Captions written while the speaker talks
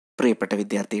പ്രിയപ്പെട്ട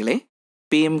വിദ്യാർത്ഥികളെ,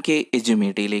 PMK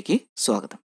എജ്യുമീഡിയയിലേക്ക്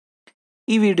സ്വാഗതം.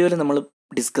 ഈ വീഡിയോയിൽ നമ്മൾ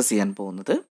ഡിസ്കസ് ചെയ്യാൻ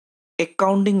പോകുന്നത്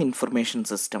അക്കൗണ്ടിംഗ് ഇൻഫർമേഷൻ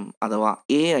സിസ്റ്റം അഥവാ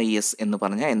AIS എന്ന്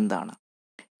പറഞ്ഞാൽ എന്താണ്.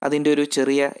 അതിൻ്റെ ഒരു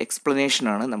ചെറിയ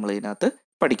എക്സ്പ്ലനേഷനാണ് നമ്മൾ ഇതിനകത്ത്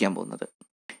പഠിക്കാൻ പോകുന്നത്.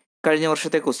 കഴിഞ്ഞ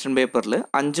വർഷത്തെ ക്വസ്റ്റ്യൻ പേപ്പറിൽ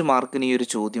 5 മാർക്കിന് ഈ ഒരു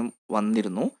ചോദ്യം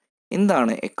വന്നിരുന്നു.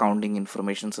 എന്താണ് അക്കൗണ്ടിംഗ്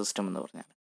ഇൻഫർമേഷൻ സിസ്റ്റം എന്ന്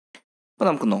പറഞ്ഞാൽ? അപ്പോൾ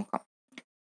നമുക്ക് നോക്കാം.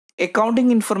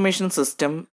 Accounting information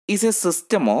system is A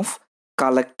system of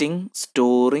collecting,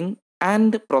 storing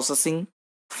and processing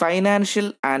financial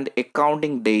and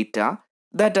accounting data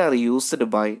that are used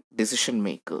by decision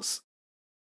makers.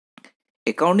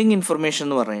 Accounting information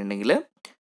എന്ന് പറഞ്ഞിട്ടുണ്ടെങ്കിൽ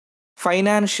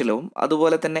ഫൈനാൻഷ്യലും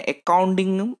അതുപോലെ തന്നെ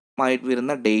അക്കൗണ്ടിങ്ങുമായിട്ട്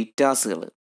വരുന്ന ഡേറ്റാസുകൾ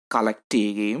കളക്ട്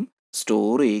ചെയ്യുകയും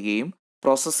സ്റ്റോർ ചെയ്യുകയും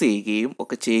പ്രോസസ്സ് ചെയ്യുകയും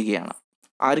ഒക്കെ ചെയ്യുകയാണ്.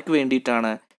 ആർക്ക്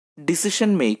വേണ്ടിയിട്ടാണ്? ഡിസിഷൻ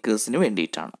മേക്കേഴ്സിന്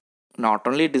വേണ്ടിയിട്ടാണ്. Not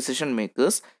only decision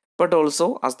makers but also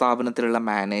ആ സ്ഥാപനത്തിലുള്ള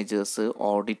മാനേജേഴ്സ്,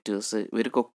 ഓഡിറ്റേഴ്സ്,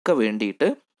 ഇവർക്കൊക്കെ വേണ്ടിയിട്ട്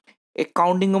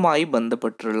അക്കൗണ്ടിങ്ങുമായി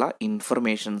ബന്ധപ്പെട്ടുള്ള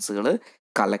ഇൻഫർമേഷൻസുകൾ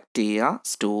കളക്ട് ചെയ്യുക,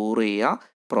 സ്റ്റോർ ചെയ്യുക,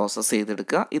 പ്രോസസ്സ്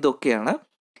ചെയ്തെടുക്കുക. ഇതൊക്കെയാണ്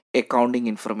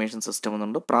അക്കൗണ്ടിങ് ഇൻഫർമേഷൻ സിസ്റ്റം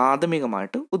എന്നുകൊണ്ട്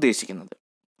പ്രാഥമികമായിട്ട് ഉദ്ദേശിക്കുന്നത്.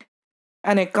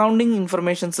 An accounting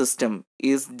information system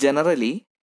is generally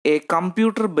A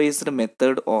computer based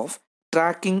method of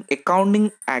tracking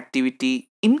accounting activity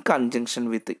in conjunction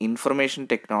with information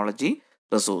technology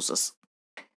resources.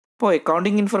 ഇപ്പോൾ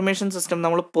അക്കൗണ്ടിങ് ഇൻഫർമേഷൻ സിസ്റ്റം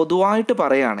നമ്മൾ പൊതുവായിട്ട്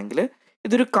പറയുകയാണെങ്കിൽ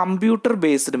ഇതൊരു കമ്പ്യൂട്ടർ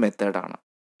ബേസ്ഡ് മെത്തേഡാണ്.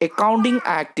 അക്കൗണ്ടിങ്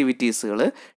ആക്ടിവിറ്റീസുകൾ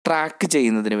ട്രാക്ക്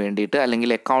ചെയ്യുന്നതിന് വേണ്ടിയിട്ട്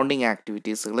അല്ലെങ്കിൽ അക്കൗണ്ടിങ്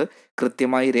ആക്ടിവിറ്റീസുകൾ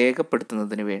കൃത്യമായി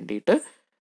രേഖപ്പെടുത്തുന്നതിന് വേണ്ടിയിട്ട്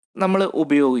നമ്മൾ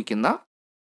ഉപയോഗിക്കുന്ന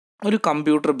ഒരു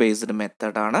കമ്പ്യൂട്ടർ ബേസ്ഡ്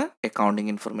മെത്തേഡാണ്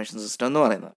അക്കൗണ്ടിങ് ഇൻഫർമേഷൻ സിസ്റ്റം എന്ന്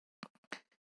പറയുന്നത്.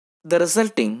 The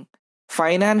resulting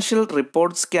financial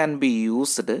reports can be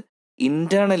used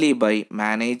internally by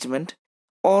management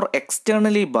or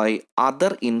externally by other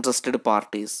interested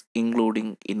parties including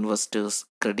investors,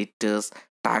 creditors,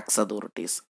 tax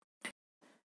authorities.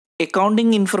 Accounting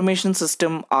information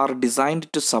system are designed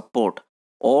to support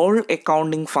all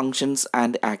accounting functions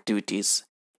and activities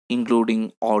including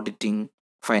auditing,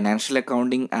 financial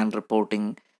accounting and reporting,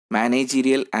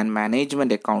 managerial and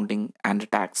management accounting and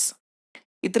tax.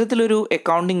 ഇത്തരത്തിലൊരു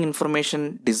accounting information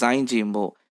design ചെയ്യുമ്പോൾ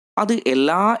അത്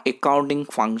എല്ലാ accounting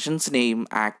ഫങ്ഷൻസിനെയും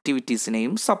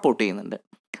ആക്ടിവിറ്റീസിനെയും support ചെയ്യുന്നുണ്ട്.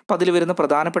 അപ്പോൾ അതിൽ വരുന്ന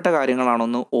പ്രധാനപ്പെട്ട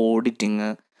കാര്യങ്ങളാണൊന്ന് auditing,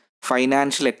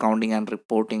 financial accounting and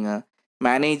reporting,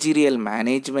 managerial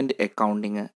management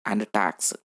accounting and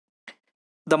tax.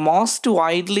 The most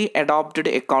widely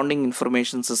adopted accounting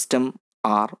information system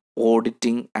are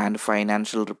auditing and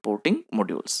financial reporting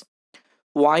modules.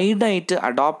 വൈഡായിട്ട്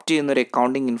adopt ചെയ്യുന്നൊരു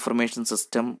അക്കൗണ്ടിങ് ഇൻഫർമേഷൻ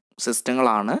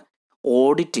സിസ്റ്റങ്ങളാണ്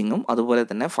ഓഡിറ്റിങ്ങും അതുപോലെ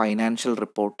തന്നെ ഫൈനാൻഷ്യൽ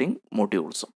റിപ്പോർട്ടിംഗ്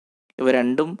മൊഡ്യൂൾസും. ഇവ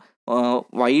രണ്ടും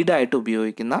വൈഡായിട്ട്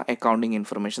ഉപയോഗിക്കുന്ന അക്കൗണ്ടിങ്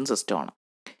ഇൻഫർമേഷൻ സിസ്റ്റമാണ്.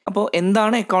 അപ്പോൾ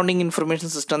എന്താണ് അക്കൗണ്ടിങ് ഇൻഫർമേഷൻ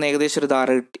സിസ്റ്റം എന്ന് ഏകദേശം ഒരു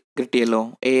ധാരണ കിട്ടിയല്ലോ.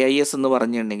 AIS എന്ന്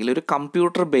പറഞ്ഞിട്ടുണ്ടെങ്കിൽ ഒരു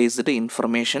കമ്പ്യൂട്ടർ ബേസ്ഡ്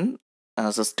ഇൻഫർമേഷൻ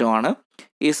സിസ്റ്റമാണ്.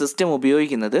 ഈ സിസ്റ്റം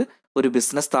ഉപയോഗിക്കുന്നത് ഒരു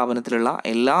ബിസിനസ് സ്ഥാപനത്തിലുള്ള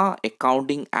എല്ലാ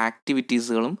അക്കൗണ്ടിങ്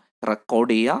ആക്ടിവിറ്റീസുകളും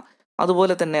റെക്കോർഡ് ചെയ്യുക,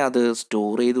 അതുപോലെ തന്നെ അത്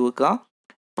സ്റ്റോർ ചെയ്ത് വെക്കുക,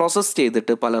 പ്രോസസ്സ്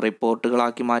ചെയ്തിട്ട് പല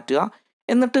റിപ്പോർട്ടുകളാക്കി മാറ്റുക,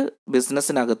 എന്നിട്ട്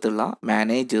ബിസിനസ്സിനകത്തുള്ള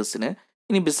മാനേജേഴ്സിന്,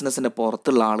 ഇനി ബിസിനസ്സിൻ്റെ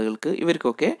പുറത്തുള്ള ആളുകൾക്ക്,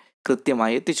 ഇവർക്കൊക്കെ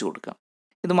കൃത്യമായി എത്തിച്ചു കൊടുക്കുക.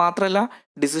 ഇത് മാത്രമല്ല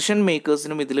ഡിസിഷൻ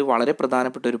മേക്കേഴ്സിനും ഇതിൽ വളരെ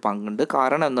പ്രധാനപ്പെട്ട ഒരു പങ്കുണ്ട്.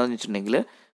 കാരണം എന്താണെന്ന് വെച്ചിട്ടുണ്ടെങ്കിൽ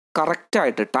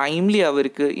കറക്റ്റായിട്ട് ടൈംലി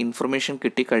അവർക്ക് ഇൻഫർമേഷൻ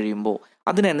കിട്ടിക്കഴിയുമ്പോൾ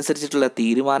അതിനനുസരിച്ചിട്ടുള്ള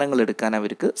തീരുമാനങ്ങൾ എടുക്കാൻ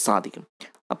അവർക്ക് സാധിക്കും.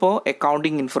 അപ്പോൾ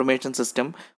അക്കൗണ്ടിങ് ഇൻഫർമേഷൻ സിസ്റ്റം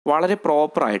വളരെ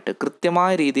പ്രോപ്പറായിട്ട്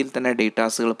കൃത്യമായ രീതിയിൽ തന്നെ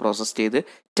ഡേറ്റാസുകൾ പ്രോസസ്സ് ചെയ്ത്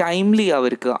ടൈംലി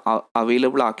അവർക്ക്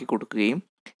അവൈലബിൾ ആക്കി കൊടുക്കുകയും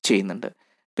ചെയ്യുന്നുണ്ട്.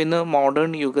 പിന്നെ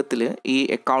മോഡേൺ യുഗത്തിൽ ഈ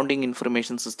അക്കൗണ്ടിങ്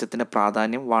ഇൻഫർമേഷൻ സിസ്റ്റത്തിൻ്റെ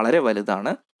പ്രാധാന്യം വളരെ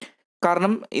വലുതാണ്.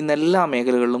 കാരണം ഇന്നെല്ലാ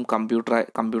മേഖലകളിലും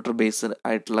കമ്പ്യൂട്ടർ ബേസ്ഡ്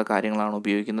ആയിട്ടുള്ള കാര്യങ്ങളാണ്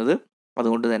ഉപയോഗിക്കുന്നത്.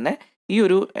 അതുകൊണ്ട് തന്നെ ഈ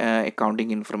ഒരു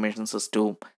അക്കൗണ്ടിങ് ഇൻഫർമേഷൻ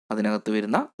സിസ്റ്റവും അതിനകത്ത്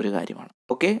വരുന്ന ഒരു കാര്യമാണ്.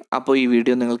 ഓക്കെ, അപ്പോൾ ഈ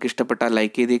വീഡിയോ നിങ്ങൾക്ക് ഇഷ്ടപ്പെട്ടാൽ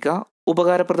ലൈക്ക് ചെയ്തേക്കുക.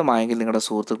 ഉപകാരപ്രദമായെങ്കിൽ നിങ്ങളുടെ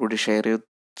സുഹൃത്തുക്കൂടി ഷെയർ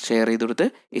ചെയ്ത് കൊടുത്ത്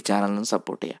ഈ ചാനലിന്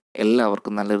സപ്പോർട്ട് ചെയ്യുക.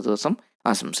 എല്ലാവർക്കും നല്ലൊരു ദിവസം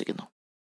ആശംസിക്കുന്നു.